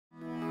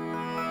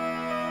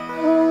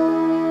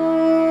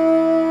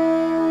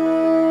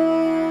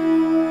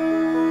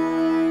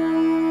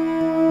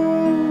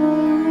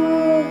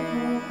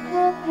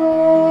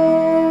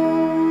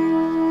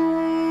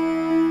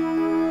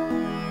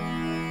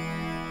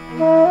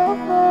The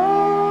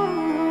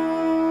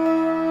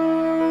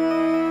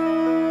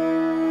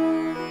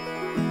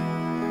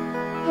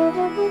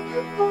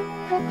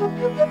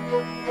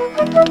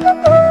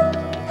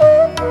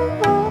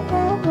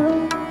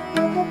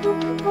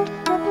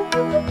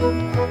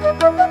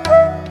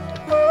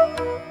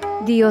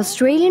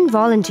Australian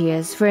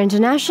Volunteers for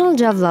International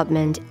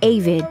Development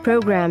AVID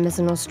program is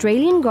an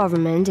Australian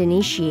government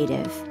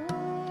initiative.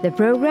 The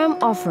program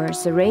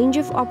offers a range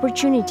of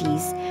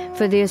opportunities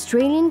for the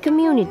Australian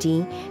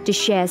community to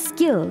share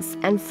skills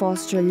and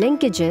foster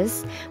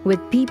linkages with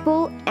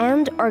people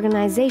and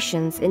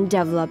organizations in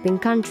developing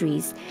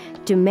countries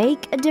to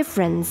make a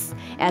difference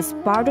as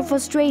part of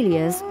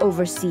Australia's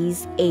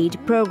overseas aid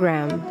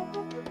program.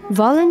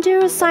 Volunteer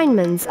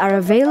assignments are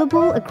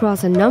available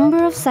across a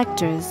number of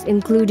sectors,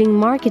 including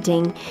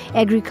marketing,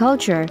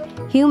 agriculture,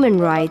 human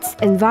rights,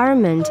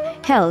 environment,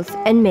 health,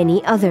 and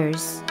many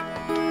others.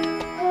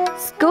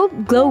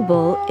 Scope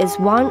Global is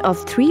one of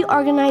 3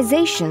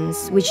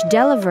 organizations which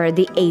deliver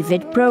the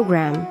AVID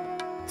program.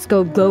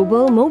 Scope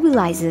Global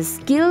mobilizes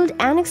skilled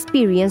and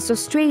experienced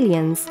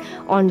Australians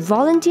on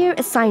volunteer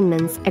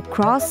assignments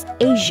across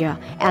Asia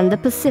and the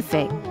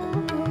Pacific.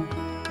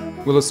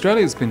 Well,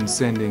 Australia's been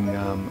sending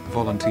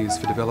volunteers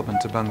for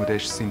development to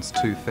Bangladesh since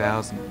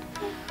 2000.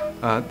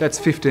 That's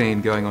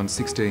 15 going on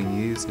 16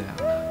 years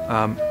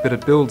now, but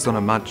it builds on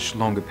a much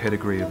longer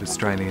pedigree of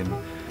Australian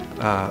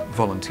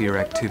volunteer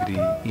activity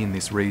in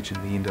this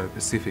region, the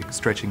Indo-Pacific,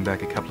 stretching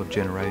back a couple of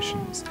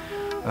generations.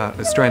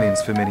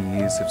 Australians for many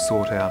years have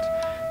sought out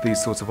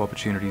these sorts of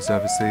opportunities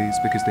overseas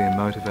because they're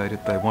motivated,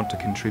 they want to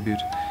contribute,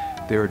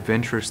 they're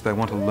adventurous, they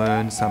want to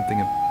learn something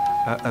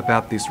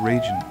about this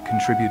region,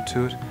 contribute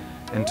to it,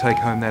 and take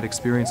home that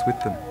experience with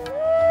them.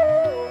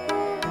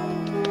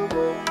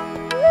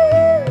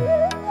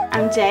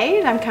 I'm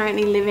Jade. I'm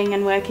currently living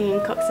and working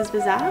in Cox's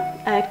Bazar,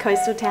 a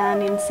coastal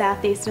town in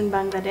southeastern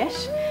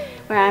Bangladesh,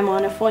 where I'm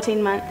on a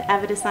 14-month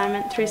AVID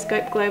assignment through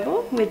Scope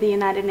Global with the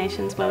United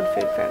Nations World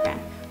Food Programme.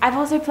 I've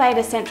also played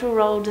a central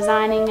role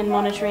designing and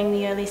monitoring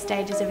the early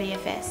stages of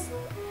EFS.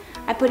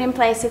 I put in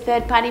place a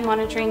third-party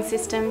monitoring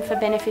system for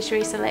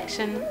beneficiary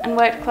selection and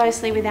worked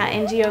closely with our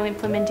NGO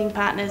implementing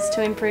partners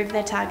to improve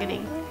their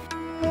targeting.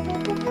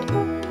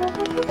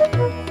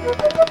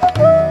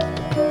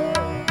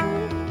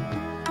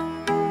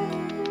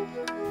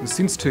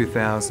 Since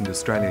 2000,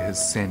 Australia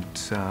has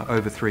sent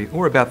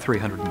about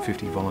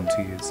 350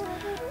 volunteers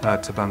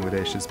to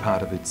Bangladesh as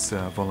part of its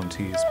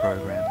volunteers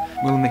program.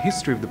 Well, in the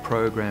history of the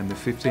program, the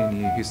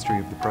 15-year history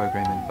of the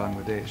program in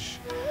Bangladesh,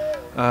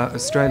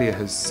 Australia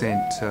has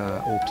sent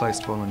or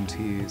placed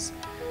volunteers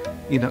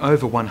in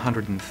over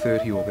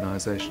 130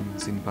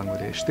 organisations in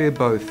Bangladesh. They're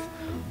both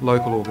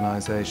local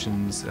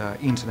organisations,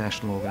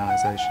 international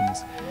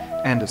organisations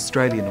and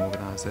Australian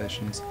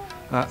organisations.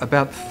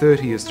 About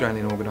 30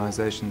 Australian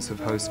organisations have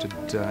hosted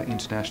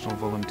international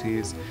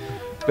volunteers,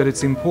 but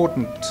it's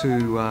important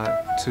to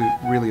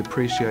really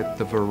appreciate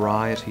the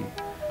variety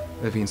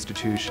of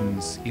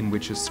institutions in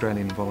which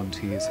Australian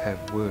volunteers have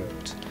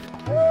worked.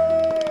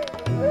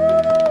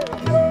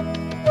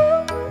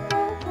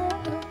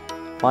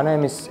 My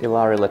name is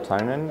Ilari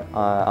Lehtonen.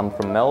 I'm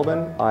from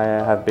Melbourne. I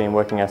have been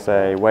working as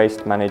a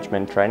waste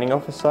management training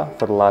officer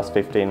for the last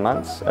 15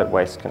 months at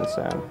Waste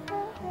Concern.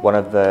 One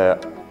of the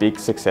big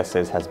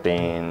successes has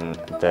been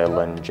the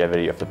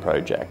longevity of the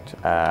project.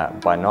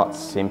 By not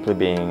simply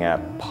being a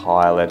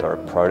pilot or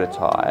a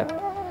prototype,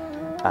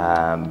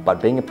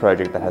 but being a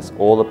project that has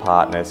all the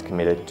partners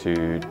committed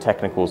to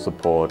technical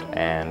support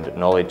and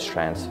knowledge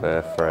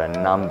transfer for a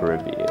number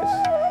of years.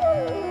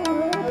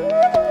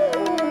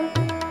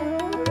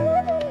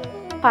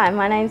 Hi,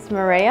 my name's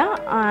Maria.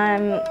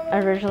 I'm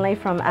originally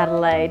from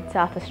Adelaide,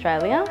 South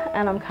Australia,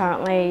 and I'm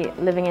currently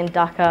living in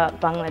Dhaka,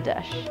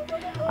 Bangladesh.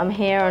 I'm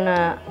here on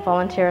a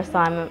volunteer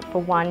assignment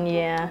for 1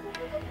 year,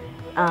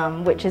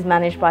 which is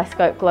managed by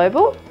Scope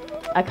Global,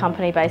 a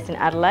company based in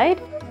Adelaide.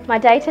 My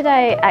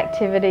day-to-day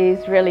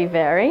activities really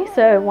vary,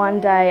 so one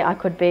day I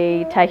could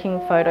be taking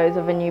photos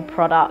of a new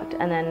product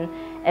and then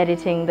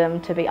editing them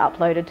to be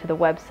uploaded to the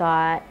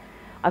website.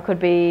 I could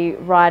be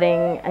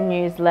writing a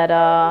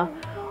newsletter,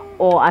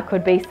 or I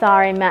could be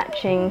sari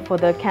matching for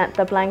the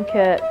Kantha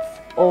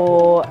blankets,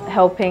 or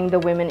helping the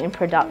women in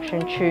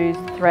production choose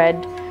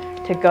thread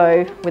to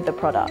go with the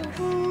products.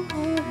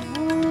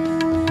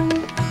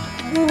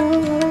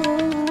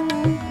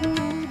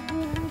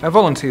 Our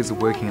volunteers are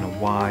working in a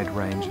wide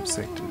range of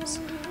sectors.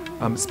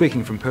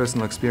 Speaking from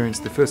personal experience,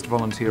 the first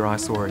volunteer I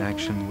saw in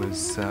action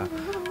was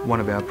one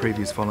of our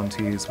previous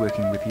volunteers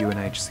working with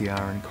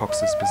UNHCR in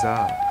Cox's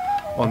Bazar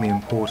on the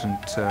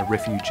important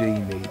refugee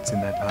needs in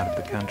that part of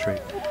the country.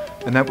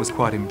 And that was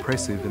quite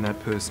impressive, and that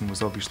person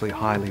was obviously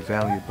highly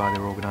valued by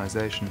their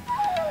organisation.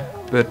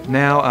 But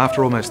now,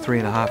 after almost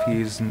 3.5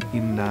 years in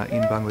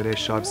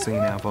Bangladesh, I've seen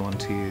our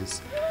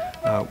volunteers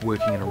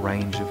working in a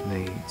range of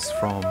needs,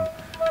 from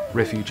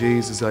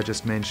refugees, as I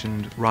just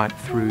mentioned, right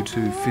through to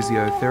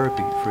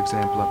physiotherapy, for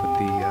example, up at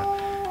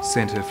the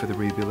Centre for the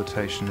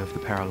Rehabilitation of the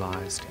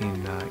Paralysed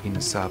in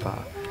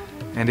Sabah,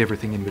 and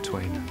everything in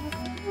between.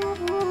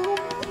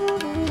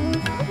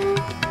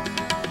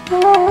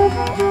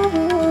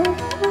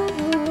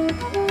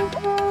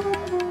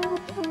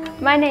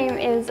 My name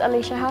is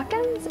Alicia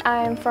Harkins.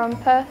 I am from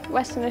Perth,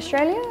 Western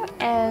Australia,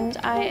 and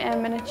I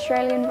am an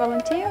Australian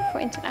volunteer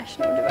for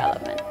international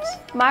development.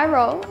 My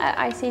role at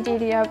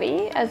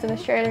ICDDRB as an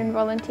Australian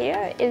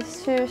volunteer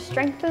is to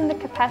strengthen the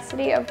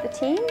capacity of the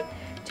team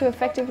to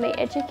effectively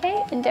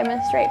educate and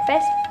demonstrate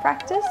best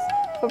practice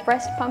for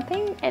breast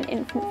pumping and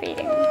infant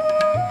feeding.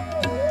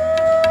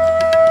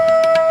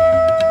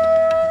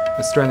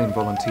 Australian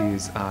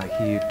volunteers are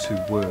here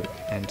to work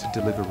and to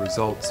deliver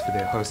results for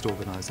their host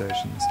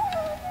organisations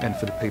and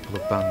for the people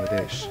of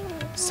Bangladesh.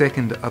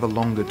 Second are the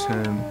longer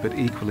term but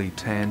equally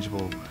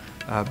tangible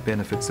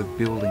benefits of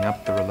building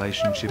up the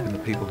relationship and the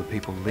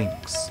people-to-people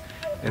links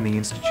and the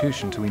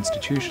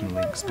institution-to-institution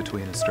links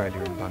between Australia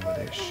and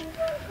Bangladesh.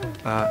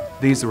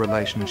 These are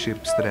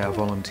relationships that our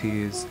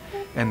volunteers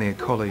and their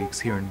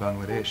colleagues here in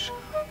Bangladesh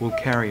will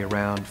carry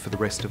around for the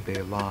rest of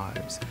their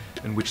lives,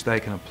 and which they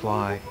can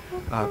apply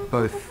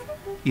both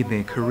in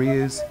their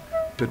careers,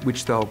 but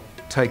which they'll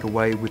take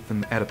away with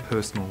them at a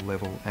personal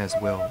level as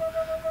well.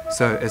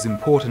 So as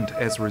important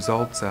as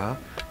results are,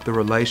 the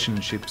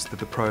relationships that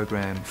the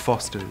program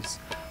fosters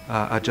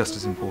are just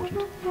as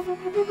important.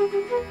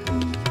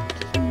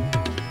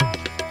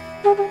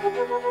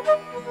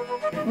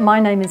 My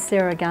name is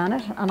Sarah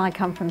Garnett and I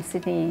come from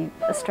Sydney,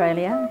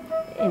 Australia.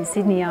 In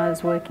Sydney I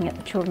was working at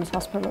the Children's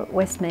Hospital at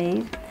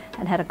Westmead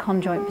and had a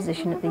conjoint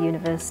position at the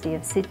University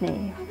of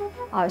Sydney.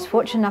 I was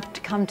fortunate enough to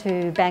come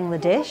to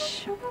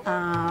Bangladesh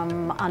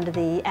under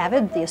the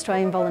AVID, the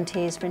Australian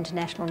Volunteers for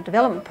International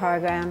Development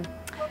Program,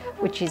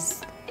 which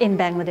is in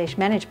Bangladesh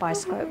managed by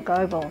Scope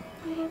Global.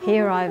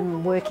 Here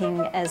I'm working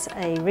as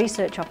a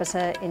research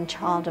officer in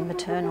child and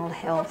maternal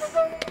health.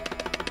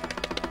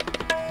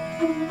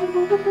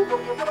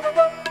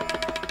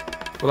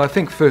 Well, I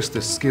think first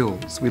the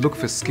skills. We look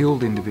for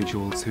skilled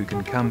individuals who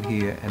can come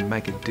here and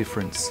make a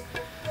difference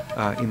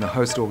in the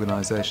host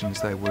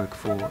organisations they work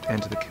for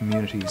and to the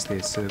communities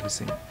they're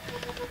servicing.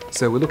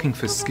 So we're looking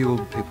for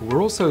skilled people.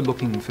 We're also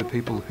looking for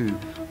people who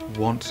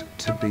want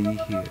to be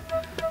here.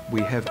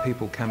 We have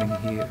people coming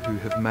here who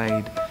have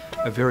made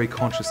a very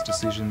conscious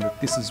decision that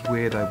this is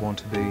where they want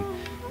to be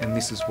and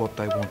this is what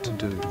they want to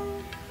do.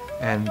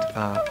 And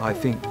I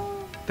think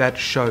that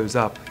shows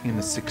up in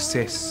the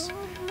success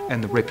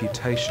and the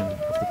reputation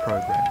of the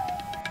program.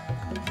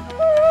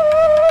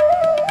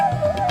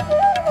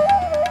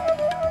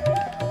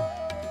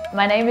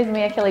 My name is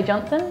Kelly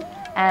Johnson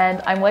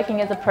and I'm working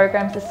as a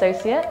Programs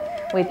Associate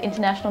with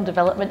International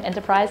Development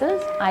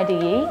Enterprises,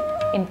 IDE,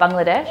 in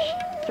Bangladesh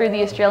through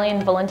the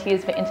Australian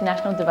Volunteers for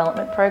International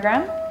Development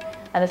Program,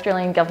 an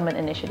Australian government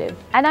initiative.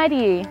 At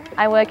IDE,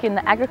 I work in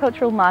the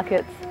Agricultural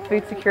Markets,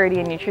 Food Security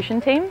and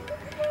Nutrition team.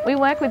 We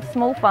work with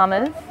small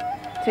farmers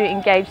to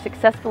engage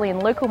successfully in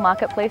local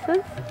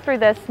marketplaces through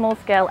their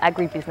small-scale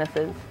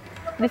agri-businesses.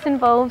 This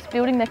involves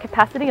building their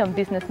capacity on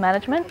business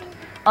management,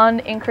 on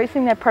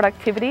increasing their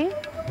productivity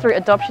through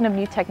adoption of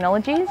new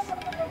technologies,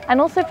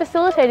 and also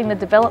facilitating the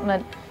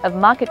development of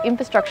market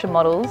infrastructure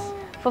models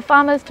for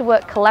farmers to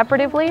work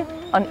collaboratively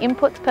on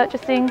inputs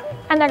purchasing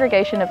and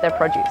aggregation of their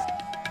produce.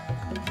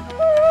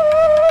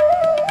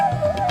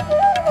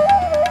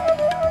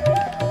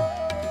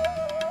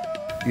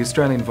 The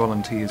Australian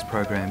Volunteers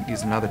Program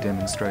is another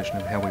demonstration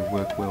of how we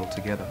work well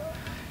together.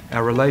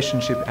 Our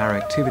relationship, our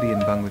activity in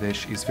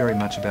Bangladesh is very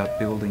much about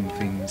building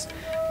things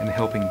and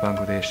helping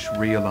Bangladesh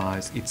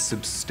realise its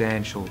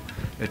substantial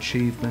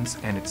achievements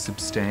and its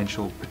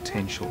substantial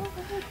potential.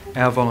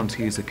 Our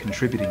volunteers are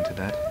contributing to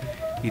that.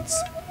 It's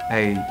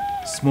a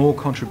small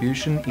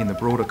contribution in the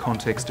broader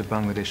context of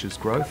Bangladesh's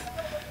growth,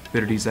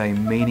 but it is a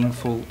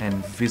meaningful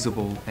and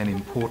visible and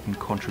important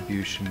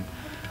contribution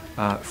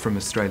from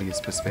Australia's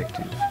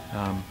perspective.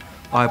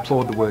 I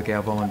applaud the work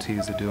our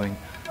volunteers are doing.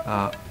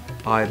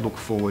 I look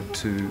forward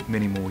to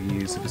many more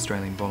years of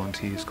Australian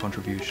volunteers'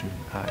 contribution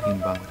in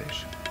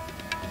Bangladesh.